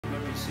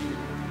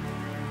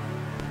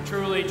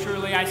Truly,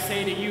 truly, I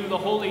say to you, the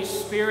Holy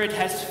Spirit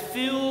has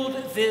filled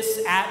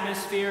this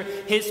atmosphere.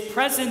 His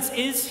presence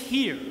is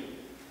here.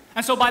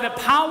 And so by the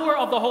power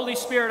of the Holy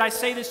Spirit, I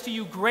say this to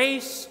you,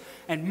 grace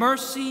and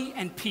mercy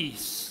and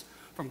peace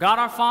from God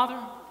our Father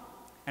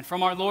and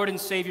from our Lord and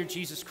Savior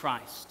Jesus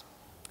Christ.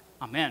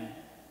 Amen.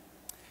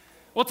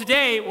 Well,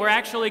 today we're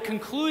actually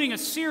concluding a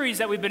series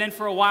that we've been in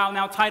for a while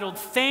now titled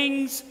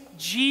Things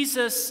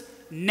Jesus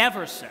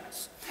Never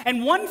Says.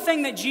 And one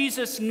thing that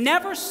Jesus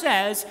never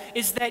says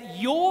is that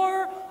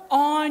you're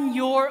on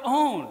your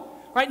own,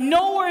 right?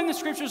 Nowhere in the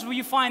scriptures will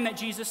you find that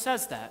Jesus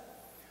says that.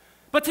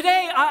 But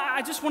today,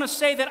 I just want to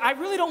say that I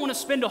really don't want to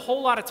spend a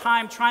whole lot of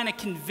time trying to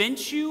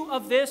convince you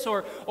of this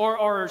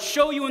or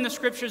show you in the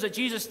scriptures that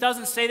Jesus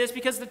doesn't say this,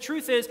 because the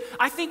truth is,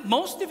 I think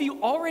most of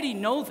you already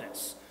know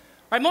this.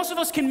 Right? Most of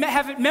us can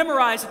have it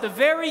memorized at the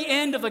very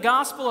end of the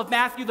Gospel of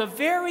Matthew, the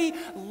very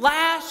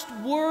last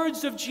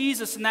words of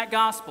Jesus in that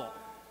Gospel.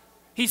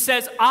 He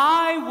says,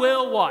 I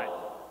will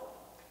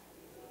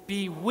what?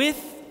 Be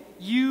with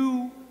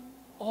you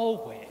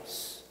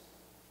always.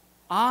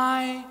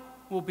 I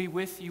will be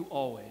with you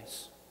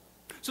always.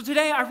 So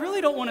today, I really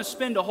don't want to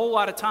spend a whole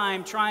lot of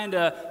time trying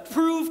to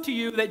prove to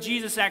you that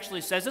Jesus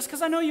actually says this,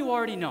 because I know you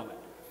already know it.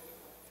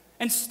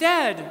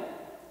 Instead,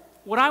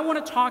 what I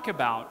want to talk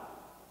about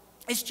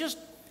is just,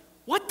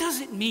 what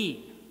does it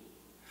mean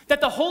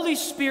that the Holy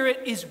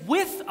Spirit is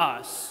with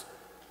us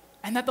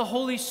and that the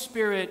Holy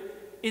Spirit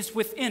is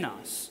within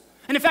us?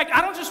 And in fact,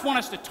 I don't just want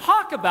us to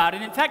talk about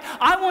it. In fact,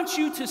 I want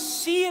you to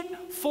see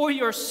it for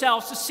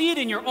yourselves, to see it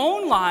in your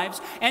own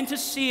lives, and to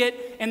see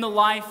it in the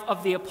life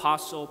of the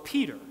Apostle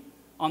Peter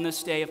on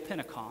this day of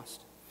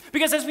Pentecost.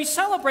 Because as we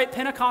celebrate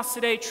Pentecost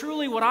today,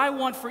 truly what I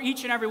want for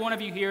each and every one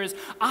of you here is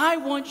I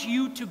want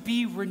you to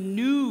be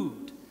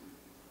renewed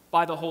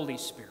by the Holy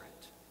Spirit.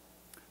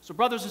 So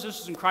brothers and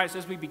sisters in Christ,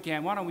 as we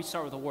begin, why don't we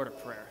start with a word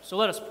of prayer? So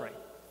let us pray.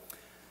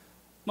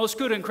 Most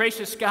good and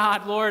gracious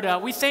God, Lord,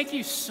 we thank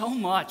you so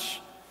much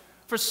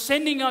for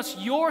sending us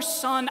your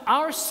Son,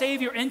 our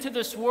Savior, into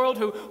this world,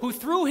 who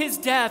through his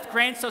death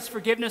grants us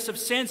forgiveness of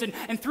sins,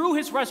 and through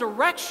his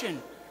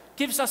resurrection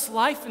gives us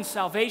life and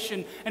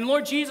salvation. And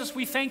Lord Jesus,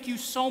 we thank you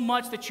so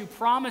much that you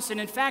promise, and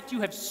in fact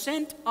you have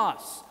sent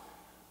us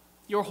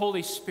your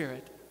Holy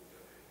Spirit.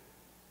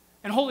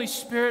 And Holy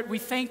Spirit, we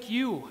thank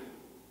you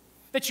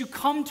that you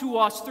come to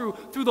us through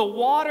the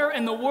water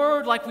and the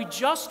word like we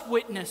just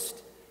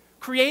witnessed,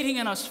 creating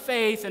in us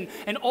faith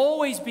and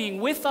always being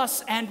with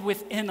us and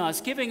within us,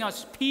 giving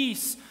us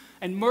peace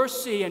and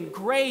mercy and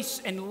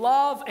grace and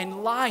love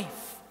and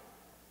life.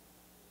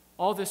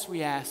 All this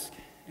we ask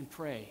and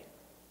pray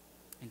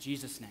in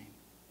Jesus' name.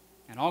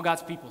 And all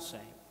God's people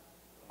say,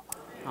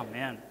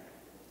 Amen.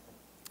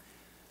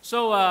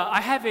 So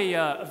I have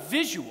a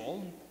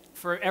visual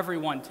for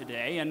everyone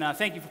today, and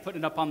thank you for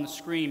putting it up on the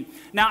screen.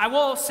 Now, I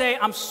will say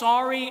I'm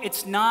sorry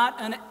it's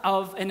not an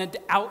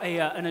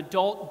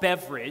adult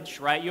beverage,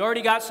 right? You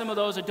already got some of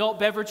those adult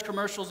beverage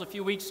commercials a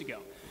few weeks ago.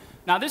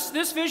 Now,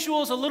 this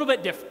visual is a little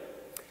bit different.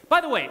 By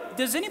the way,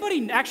 does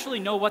anybody actually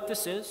know what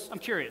this is? I'm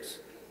curious.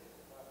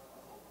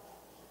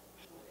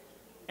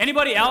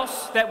 Anybody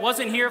else that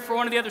wasn't here for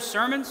one of the other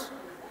sermons?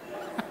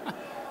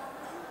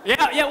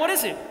 Yeah, what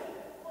is it?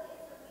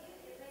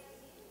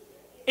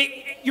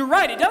 You're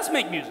right, it does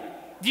make music.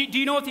 Do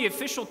you know what the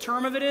official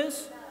term of it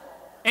is?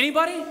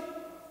 Anybody?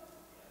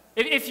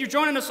 If you're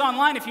joining us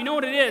online, if you know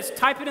what it is,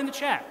 type it in the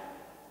chat.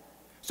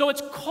 So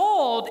it's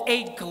called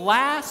a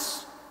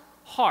glass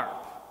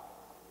harp.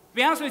 To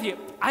be honest with you,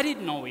 I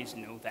didn't always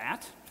know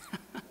that.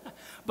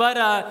 But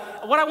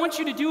what I want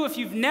you to do, if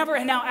you've never,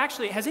 and now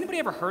actually, has anybody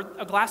ever heard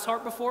a glass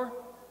harp before?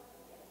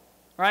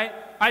 Right?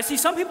 I see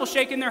some people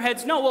shaking their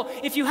heads. No, well,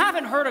 if you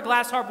haven't heard a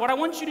glass harp, what I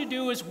want you to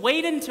do is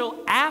wait until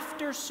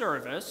after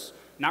service,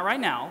 not right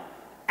now,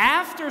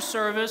 after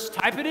service,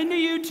 type it into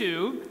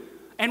YouTube,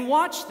 and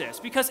watch this,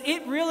 because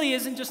it really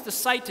isn't just a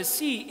sight to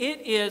see,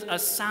 it is a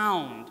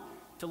sound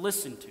to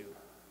listen to.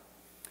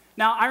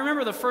 Now, I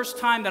remember the first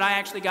time that I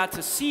actually got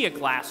to see a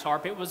glass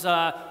harp. It was,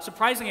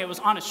 surprisingly, it was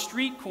on a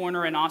street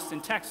corner in Austin,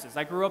 Texas.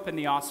 I grew up in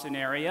the Austin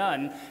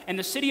area, and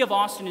the city of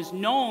Austin is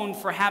known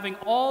for having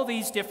all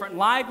these different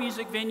live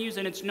music venues,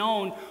 and it's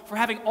known for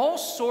having all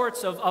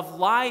sorts of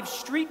live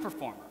street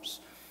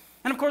performers.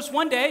 And of course,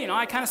 one day,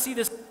 I kind of see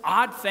this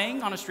odd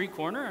thing on a street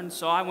corner, and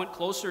so I went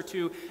closer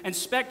to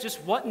inspect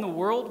just what in the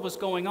world was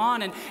going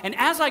on. And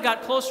as I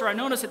got closer, I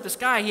noticed that this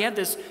guy, he had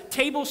this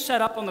table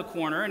set up on the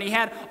corner, and he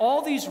had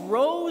all these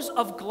rows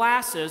of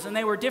glasses, and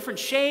they were different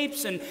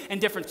shapes and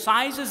different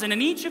sizes, and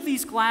in each of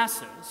these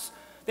glasses,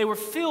 they were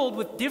filled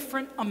with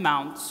different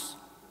amounts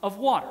of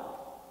water.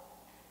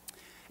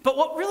 But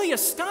what really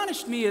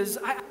astonished me is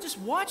I just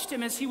watched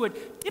him as he would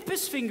dip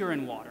his finger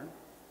in water,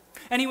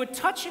 and he would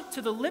touch it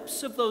to the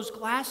lips of those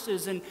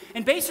glasses, and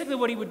basically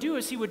what he would do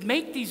is he would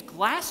make these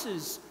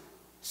glasses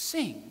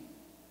sing.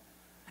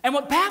 And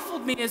what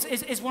baffled me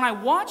is when I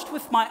watched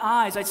with my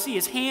eyes, I'd see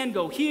his hand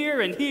go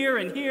here and here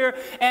and here,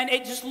 and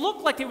it just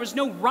looked like there was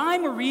no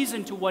rhyme or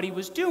reason to what he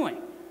was doing.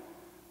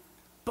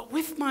 But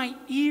with my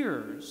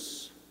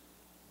ears,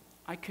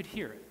 I could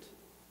hear it.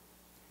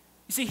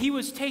 You see, he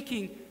was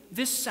taking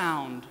this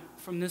sound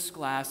from this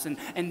glass and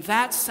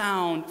that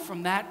sound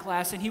from that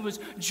glass, and he was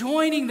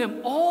joining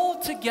them all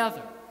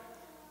together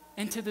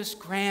into this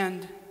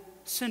grand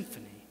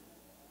symphony.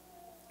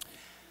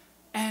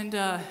 And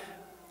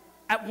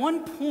at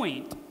one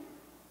point,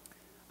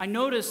 I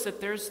noticed that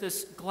there's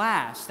this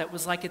glass that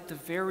was like at the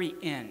very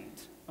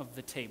end of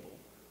the table.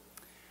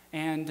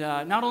 And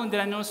not only did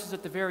I notice this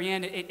at the very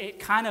end, it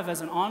kind of,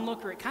 as an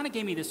onlooker, it kind of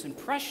gave me this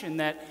impression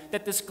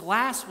that this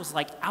glass was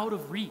like out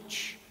of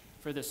reach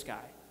for this guy.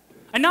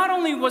 And not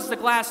only was the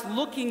glass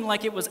looking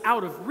like it was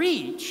out of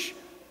reach,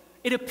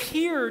 it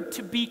appeared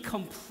to be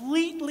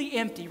completely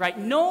empty, right?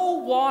 No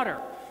water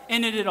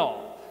in it at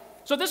all.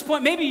 So at this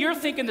point, maybe you're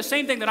thinking the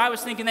same thing that I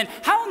was thinking then.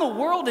 How in the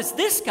world is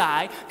this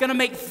guy going to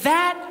make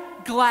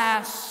that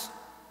glass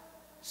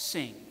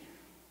sing? And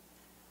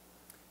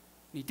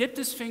he dipped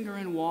his finger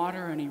in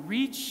water, and he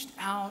reached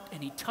out,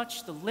 and he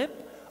touched the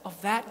lip of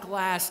that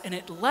glass, and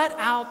it let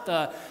out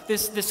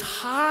this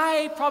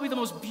high, probably the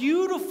most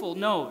beautiful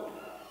note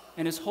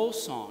in his whole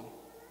song.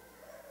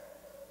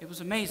 It was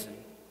amazing.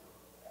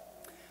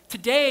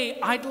 Today,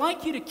 I'd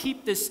like you to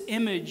keep this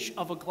image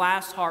of a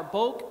glass harp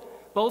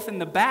both in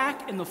the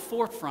back and the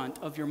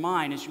forefront of your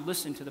mind as you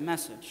listen to the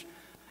message.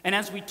 And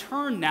as we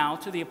turn now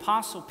to the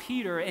Apostle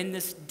Peter in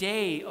this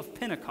day of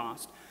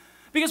Pentecost,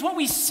 because what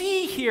we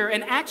see here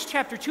in Acts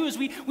chapter 2 is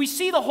we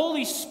see the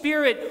Holy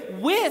Spirit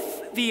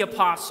with the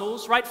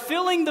apostles, right,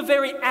 filling the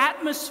very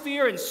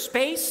atmosphere and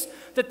space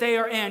that they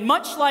are in.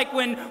 Much like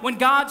when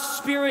God's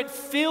Spirit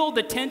filled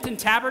the tent and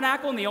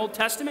tabernacle in the Old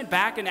Testament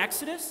back in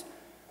Exodus.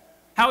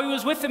 How he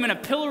was with them in a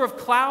pillar of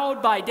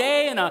cloud by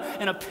day and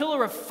a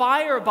pillar of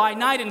fire by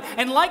night.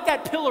 And like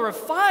that pillar of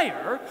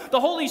fire, the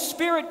Holy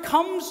Spirit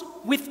comes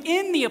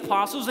within the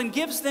apostles and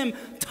gives them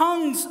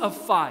tongues of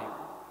fire.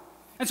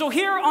 And so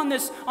here on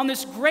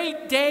this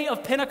great day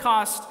of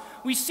Pentecost,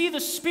 we see the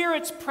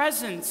Spirit's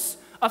presence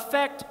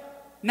affect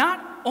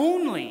not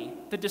only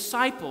the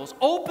disciples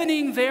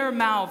opening their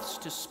mouths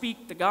to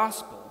speak the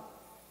gospel,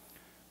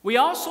 we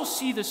also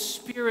see the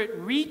Spirit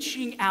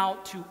reaching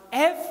out to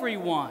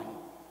everyone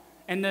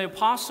in the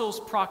apostles'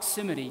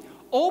 proximity,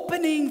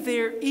 opening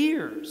their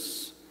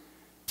ears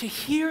to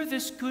hear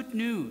this good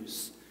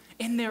news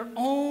in their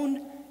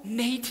own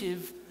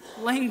native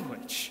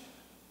language.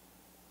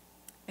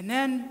 And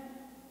then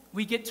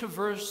we get to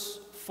verse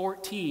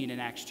 14 in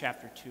Acts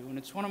chapter 2, and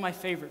it's one of my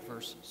favorite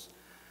verses.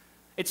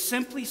 It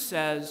simply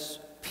says,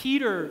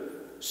 Peter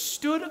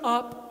stood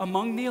up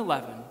among the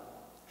 11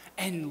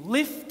 and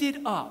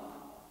lifted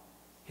up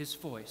his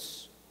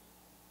voice.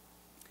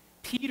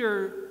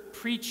 Peter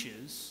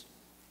preaches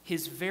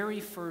his very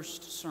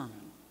first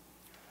sermon.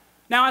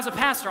 Now, as a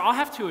pastor, I'll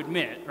have to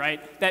admit,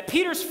 right, that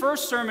Peter's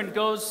first sermon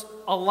goes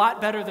a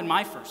lot better than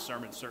my first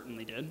sermon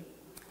certainly did.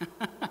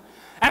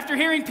 After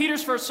hearing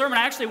Peter's first sermon,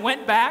 I actually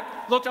went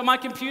back, looked on my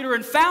computer,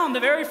 and found the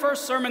very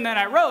first sermon that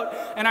I wrote,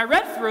 and I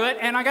read through it,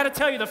 and I got to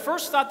tell you, the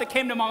first thought that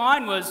came to my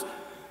mind was,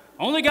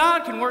 only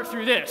God can work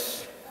through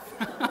this.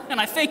 And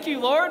I thank you,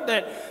 Lord,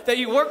 that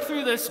you worked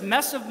through this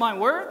mess of my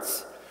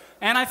words,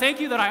 and I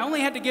thank you that I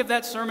only had to give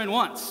that sermon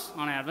once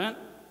on Advent.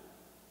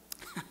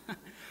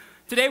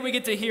 Today we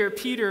get to hear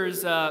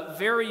Peter's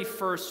very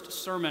first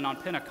sermon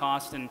on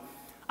Pentecost, and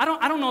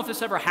I don't know if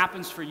this ever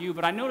happens for you,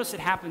 but I notice it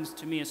happens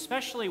to me,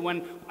 especially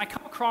when I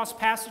come across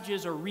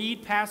passages or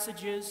read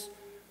passages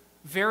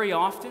very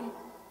often.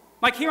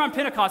 Like here on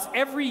Pentecost,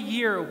 every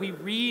year we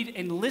read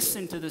and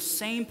listen to the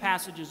same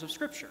passages of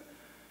Scripture.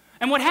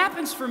 And what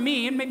happens for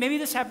me, and maybe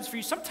this happens for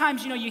you,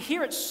 sometimes, you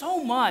hear it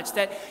so much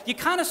that you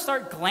kind of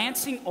start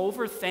glancing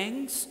over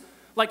things,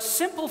 like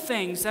simple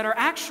things that are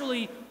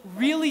actually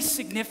really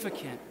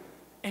significant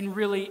and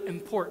really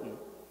important.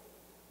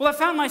 Well, I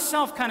found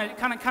myself kind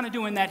of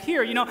doing that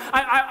here.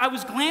 I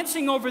was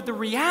glancing over the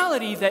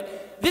reality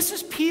that this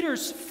is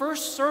Peter's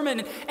first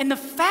sermon, and the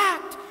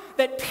fact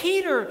that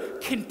Peter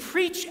can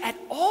preach at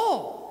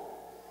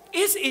all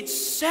is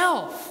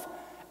itself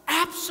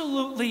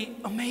absolutely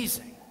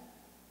amazing.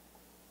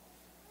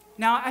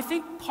 Now, I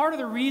think part of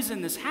the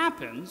reason this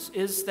happens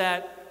is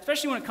that,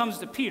 especially when it comes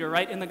to Peter,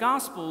 right, in the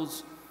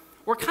Gospels,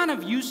 we're kind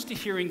of used to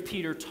hearing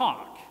Peter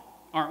talk,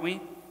 aren't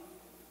we?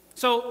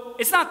 So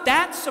it's not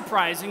that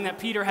surprising that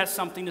Peter has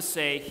something to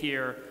say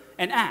here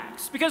in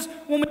Acts. Because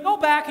when we go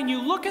back and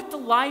you look at the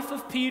life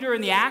of Peter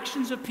and the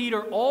actions of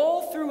Peter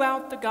all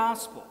throughout the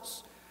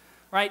Gospels,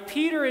 right,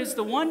 Peter is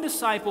the one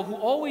disciple who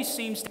always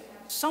seems to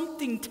have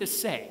something to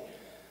say.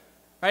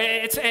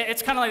 Right?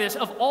 It's kind of like this.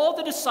 Of all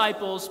the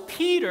disciples,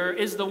 Peter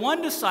is the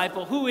one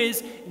disciple who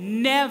is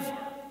never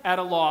at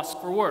a loss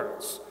for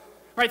words.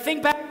 Right?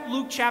 Think back to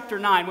Luke chapter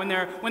 9 when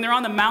they're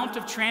on the Mount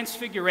of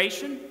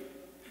Transfiguration.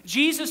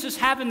 Jesus is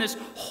having this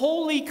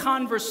holy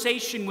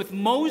conversation with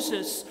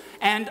Moses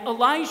and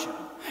Elijah.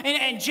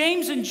 And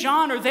James and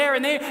John are there,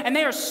 and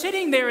they are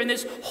sitting there in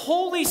this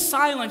holy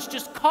silence,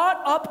 just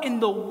caught up in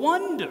the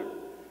wonder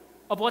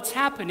of what's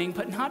happening,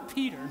 but not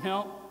Peter,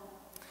 no.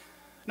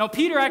 No,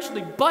 Peter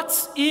actually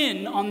butts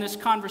in on this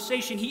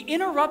conversation. He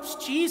interrupts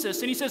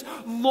Jesus and he says,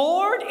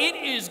 Lord, it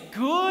is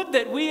good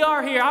that we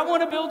are here. I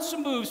want to build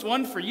some booths,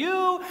 one for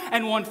you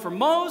and one for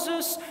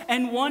Moses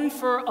and one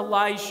for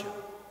Elijah.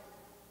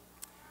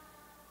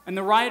 And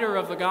the writer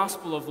of the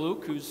Gospel of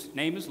Luke, whose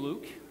name is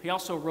Luke, he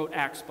also wrote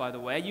Acts, by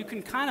the way, you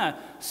can kind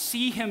of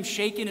see him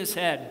shaking his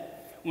head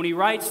when he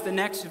writes the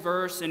next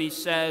verse and he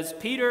says,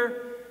 Peter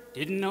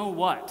didn't know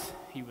what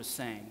he was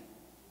saying.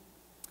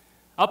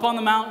 Up on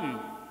the mountain,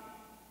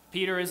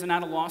 Peter isn't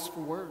at a loss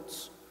for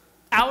words.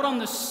 Out on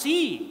the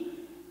sea,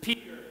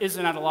 Peter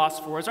isn't at a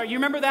loss for words. You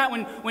remember that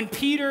when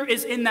Peter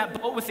is in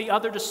that boat with the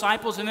other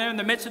disciples and they're in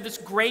the midst of this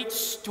great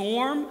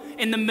storm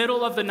in the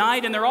middle of the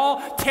night and they're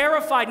all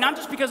terrified, not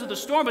just because of the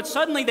storm, but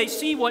suddenly they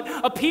see what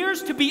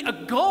appears to be a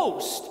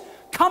ghost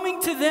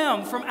coming to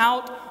them from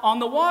out on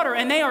the water,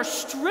 and they are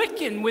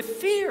stricken with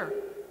fear.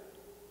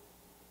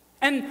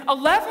 And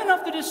 11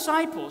 of the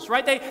disciples,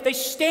 right, they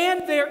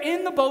stand there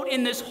in the boat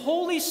in this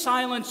holy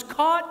silence,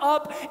 caught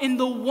up in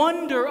the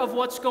wonder of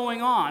what's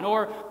going on,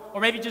 or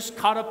maybe just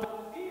caught up in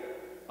the fear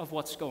of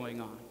what's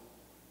going on.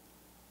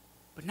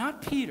 But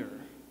not Peter.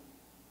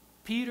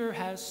 Peter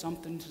has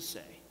something to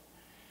say.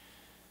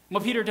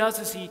 What Peter does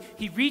is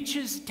he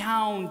reaches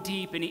down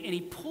deep and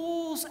he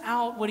pulls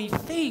out what he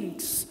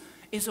thinks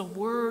is a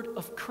word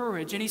of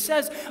courage. And he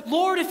says,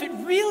 Lord, if it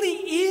really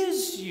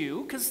is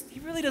you, because he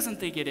really doesn't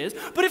think it is,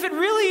 but if it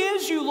really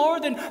is you,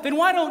 Lord, then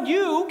why don't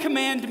you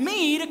command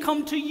me to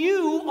come to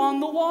you on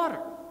the water?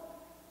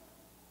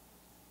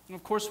 And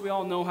of course, we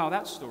all know how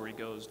that story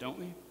goes, don't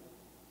we?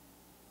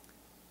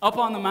 Up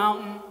on the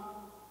mountain,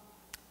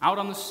 out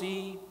on the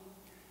sea,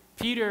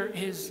 Peter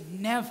is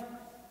never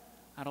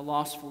at a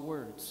loss for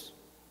words.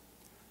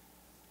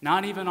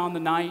 Not even on the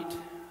night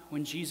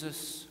when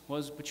Jesus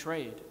was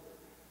betrayed.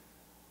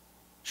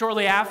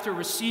 Shortly after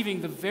receiving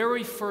the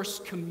very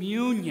first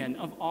communion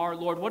of our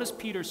Lord, what does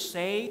Peter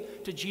say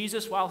to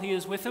Jesus while he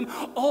is with him?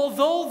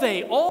 Although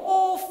they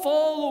all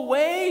fall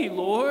away,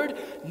 Lord,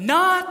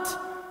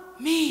 not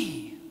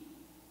me,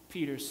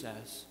 Peter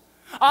says.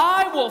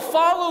 I will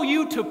follow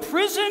you to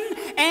prison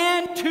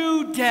and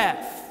to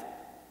death.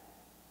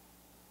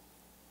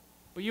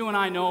 But you and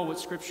I know what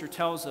Scripture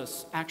tells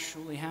us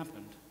actually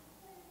happened.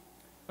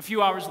 A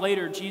few hours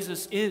later,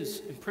 Jesus is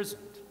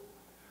imprisoned.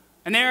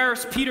 And there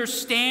Peter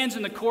stands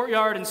in the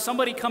courtyard and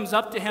somebody comes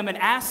up to him and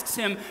asks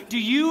him, do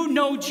you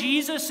know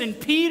Jesus?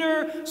 And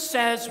Peter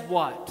says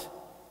what?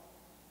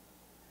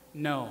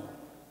 No.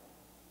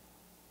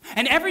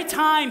 And every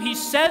time he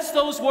says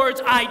those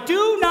words, I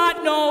do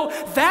not know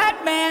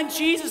that man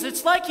Jesus,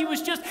 it's like he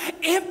was just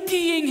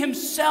emptying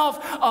himself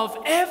of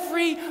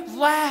every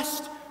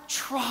last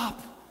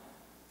drop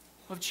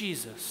of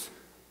Jesus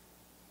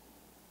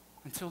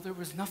until there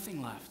was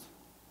nothing left.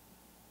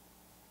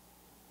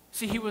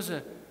 See, he was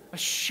a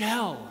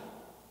shell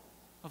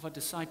of a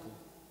disciple,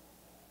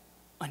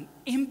 an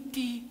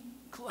empty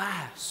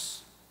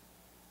glass,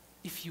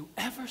 if you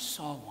ever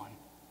saw one.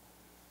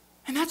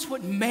 And that's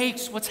what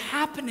makes what's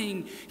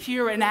happening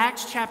here in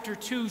Acts chapter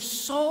 2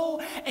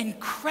 so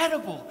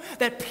incredible,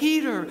 that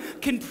Peter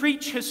can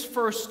preach his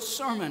first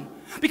sermon.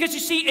 Because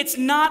you see, it's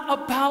not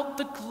about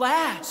the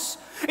glass.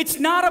 It's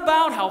not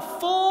about how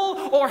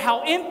full or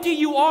how empty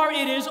you are.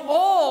 It is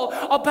all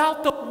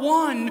about the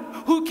one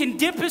who can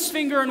dip his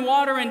finger in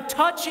water and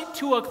touch it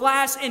to a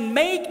glass and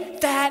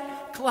make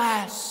that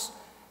glass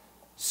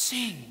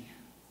sing.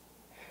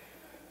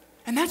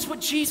 And that's what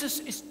Jesus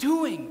is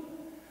doing.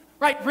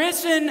 Right,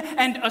 risen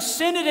and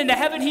ascended into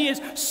heaven, he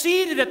is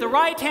seated at the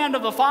right hand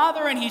of the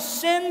Father, and he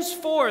sends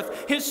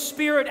forth his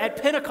Spirit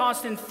at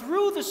Pentecost. And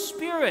through the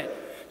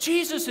Spirit,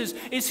 Jesus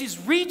is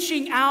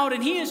reaching out,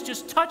 and he is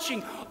just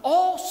touching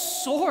all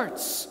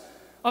sorts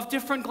of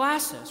different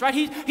glasses. Right,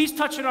 he's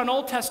touching on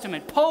Old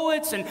Testament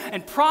poets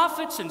and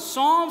prophets and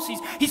psalms.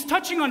 He's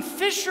touching on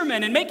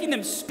fishermen and making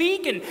them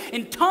speak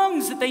in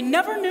tongues that they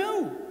never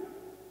knew.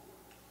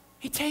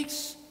 He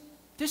takes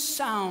this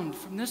sound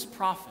from this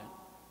prophet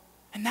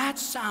and that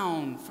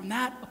sound from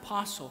that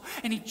apostle,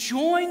 and he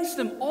joins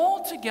them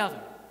all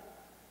together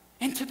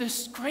into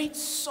this great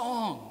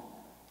song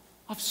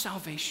of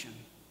salvation.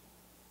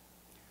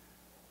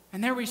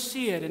 And there we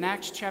see it in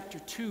Acts chapter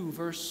 2,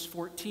 verse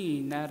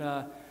 14,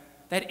 that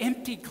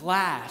empty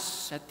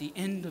glass at the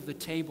end of the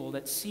table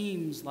that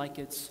seems like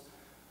it's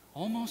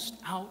almost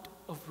out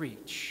of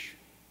reach.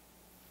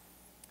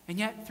 And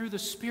yet through the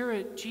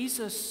Spirit,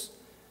 Jesus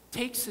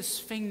takes his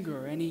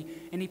finger and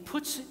he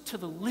puts it to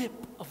the lip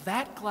of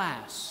that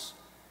glass,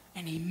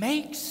 and he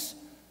makes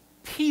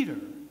Peter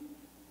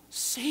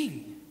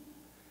sing.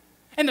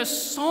 And the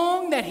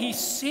song that he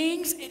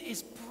sings, it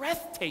is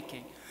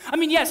breathtaking. I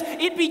mean, yes,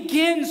 it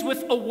begins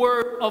with a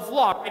word of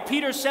law.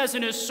 Peter says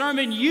in his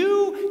sermon,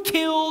 you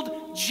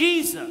killed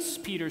Jesus,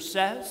 Peter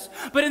says.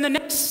 But in the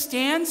next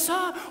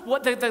stanza,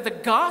 what the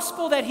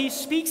gospel that he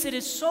speaks, it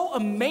is so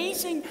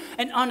amazing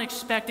and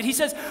unexpected. He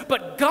says,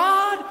 but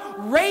God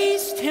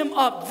raised him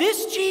up,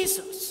 this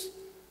Jesus,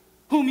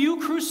 whom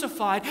you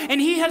crucified, and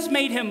he has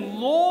made him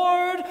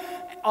Lord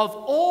of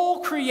all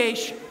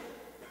creation.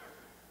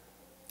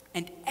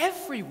 And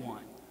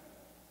everyone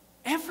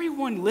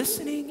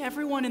listening,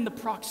 everyone in the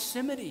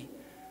proximity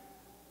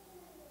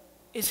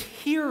is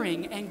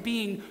hearing and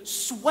being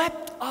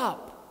swept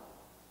up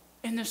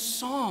in this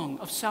song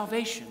of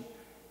salvation.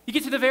 You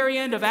get to the very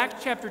end of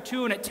Acts chapter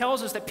 2, and it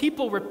tells us that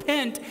people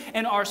repent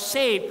and are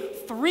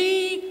saved.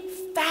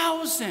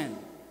 3,000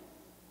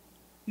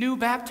 new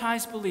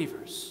baptized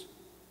believers.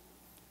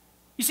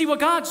 You see, what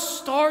God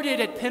started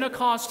at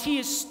Pentecost, He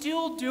is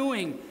still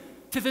doing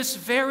to this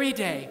very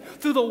day,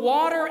 through the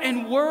water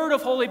and word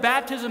of holy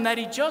baptism that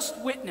He just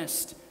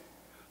witnessed,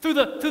 through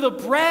the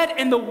bread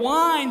and the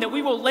wine that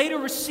we will later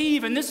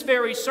receive in this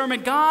very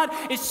sermon. God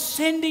is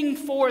sending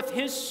forth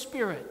His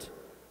Spirit.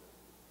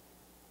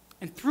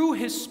 And through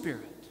His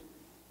Spirit,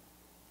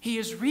 He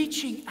is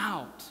reaching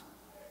out,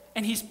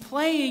 and He's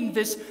playing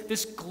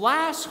this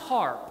glass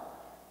harp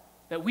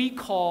that we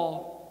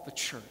call the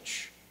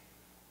church.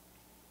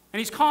 And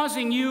He's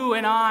causing you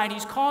and I, and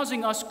He's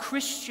causing us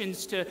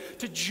Christians to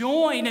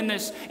join in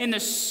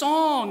this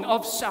song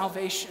of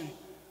salvation.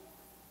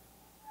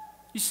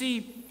 You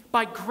see,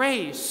 by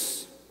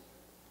grace,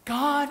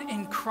 God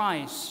in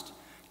Christ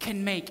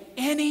can make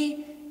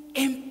any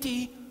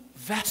empty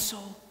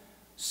vessel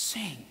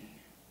sing.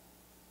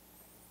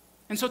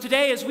 And so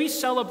today, as we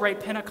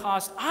celebrate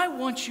Pentecost, I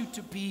want you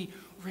to be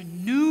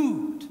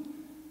renewed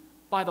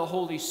by the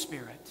Holy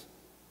Spirit.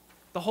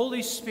 The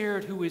Holy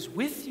Spirit who is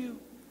with you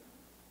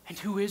and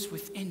who is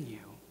within you.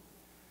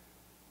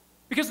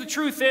 Because the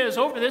truth is,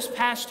 over this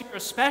past year,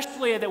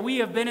 especially that we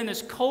have been in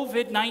this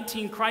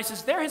COVID-19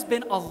 crisis, there has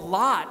been a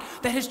lot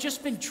that has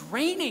just been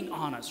draining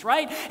on us,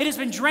 right? It has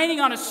been draining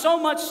on us so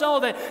much so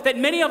that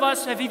many of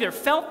us have either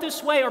felt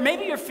this way, or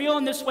maybe you're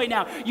feeling this way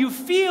now. You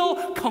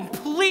feel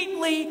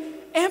completely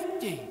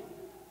empty,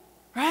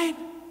 right?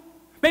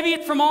 Maybe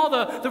it's from all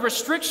the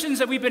restrictions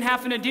that we've been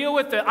having to deal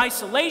with, the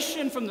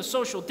isolation from the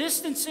social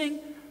distancing.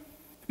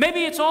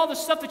 Maybe it's all the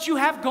stuff that you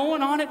have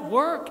going on at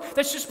work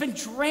that's just been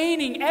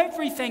draining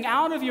everything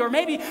out of you. Or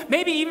maybe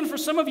even for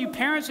some of you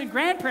parents and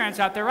grandparents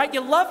out there, right?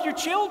 You love your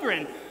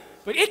children,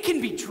 but it can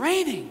be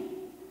draining.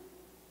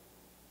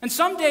 And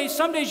some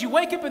days you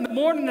wake up in the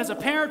morning as a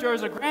parent or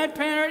as a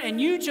grandparent and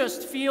you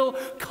just feel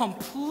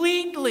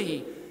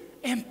completely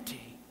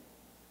empty.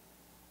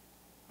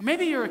 Or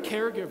maybe you're a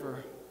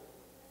caregiver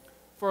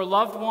for a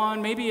loved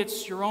one. Maybe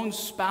it's your own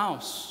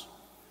spouse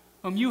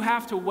whom you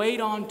have to wait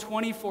on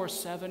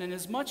 24/7. And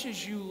as much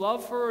as you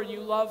love her or you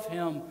love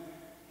him,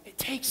 it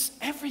takes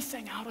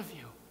everything out of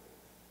you.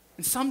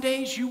 And some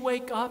days you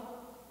wake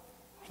up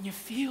and you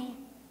feel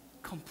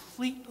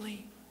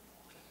completely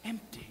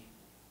empty.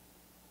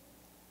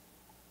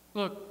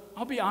 Look,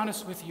 I'll be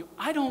honest with you.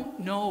 I don't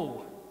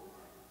know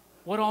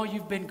what all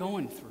you've been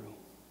going through.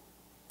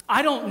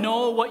 I don't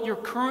know what you're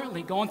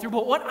currently going through,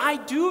 but what I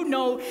do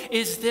know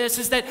is this,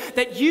 is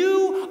that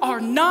you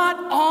are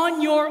not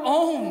on your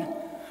own.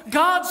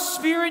 God's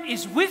Spirit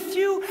is with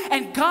you,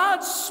 and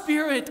God's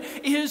Spirit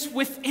is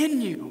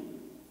within you.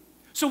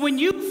 So when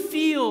you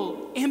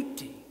feel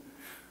empty,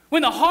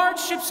 when the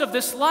hardships of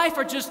this life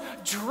are just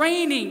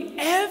draining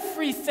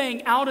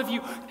everything out of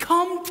you,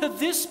 come to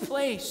this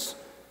place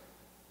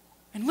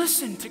and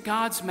listen to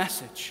God's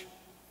message.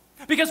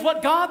 Because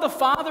what God the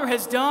Father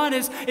has done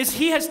is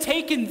He has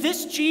taken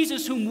this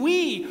Jesus whom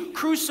we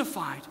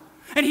crucified,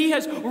 and He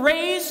has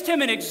raised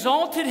Him and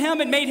exalted Him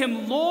and made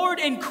Him Lord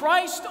and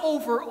Christ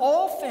over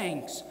all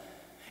things.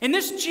 And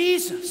this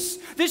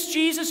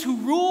Jesus who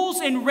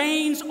rules and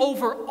reigns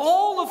over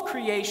all of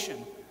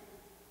creation,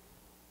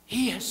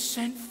 He has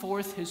sent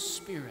forth His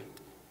Spirit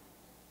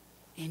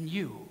in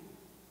you.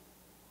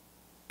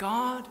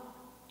 God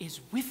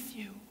is with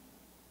you,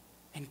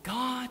 and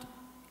God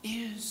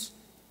is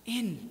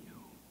in you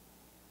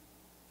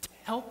to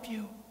help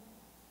you,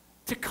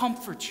 to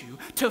comfort you,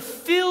 to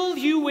fill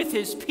you with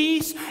His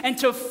peace, and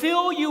to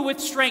fill you with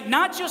strength,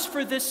 not just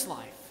for this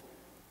life,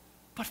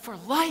 but for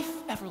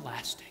life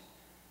everlasting.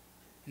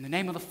 In the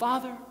name of the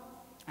Father,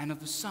 and of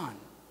the Son,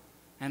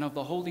 and of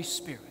the Holy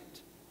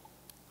Spirit.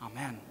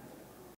 Amen.